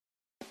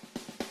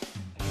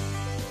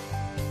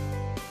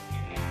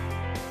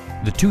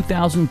The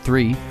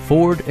 2003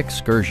 Ford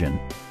Excursion.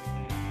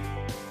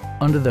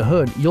 Under the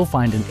hood, you'll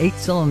find an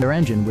 8-cylinder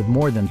engine with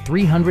more than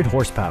 300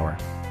 horsepower,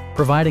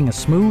 providing a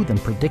smooth and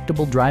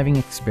predictable driving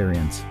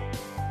experience.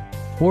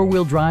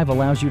 Four-wheel drive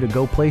allows you to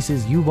go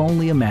places you've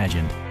only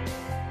imagined.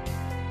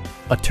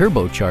 A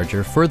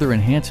turbocharger further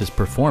enhances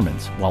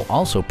performance while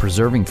also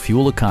preserving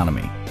fuel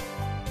economy.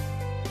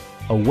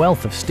 A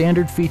wealth of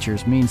standard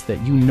features means that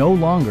you no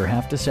longer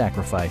have to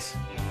sacrifice,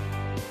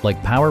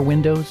 like power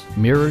windows,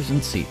 mirrors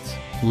and seats,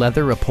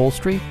 leather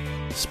upholstery,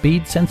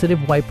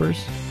 speed-sensitive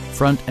wipers,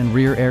 front and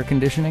rear air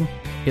conditioning,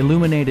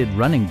 illuminated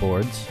running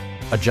boards,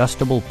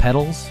 adjustable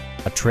pedals,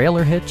 a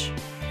trailer hitch,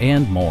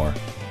 and more.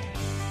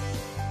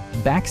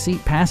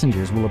 Backseat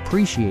passengers will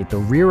appreciate the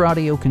rear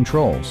audio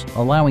controls,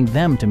 allowing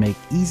them to make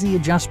easy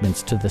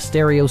adjustments to the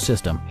stereo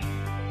system.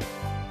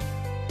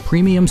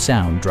 Premium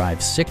sound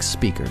drives 6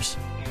 speakers,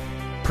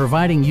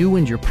 providing you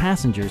and your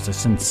passengers a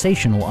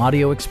sensational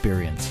audio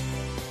experience.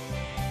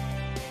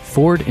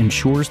 Ford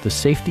ensures the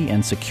safety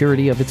and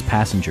security of its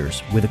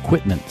passengers with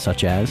equipment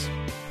such as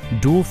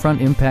dual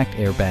front impact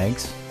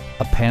airbags,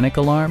 a panic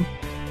alarm,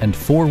 and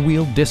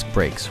 4-wheel disc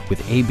brakes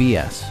with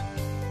ABS.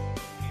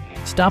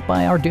 Stop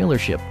by our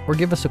dealership or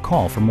give us a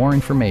call for more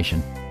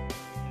information.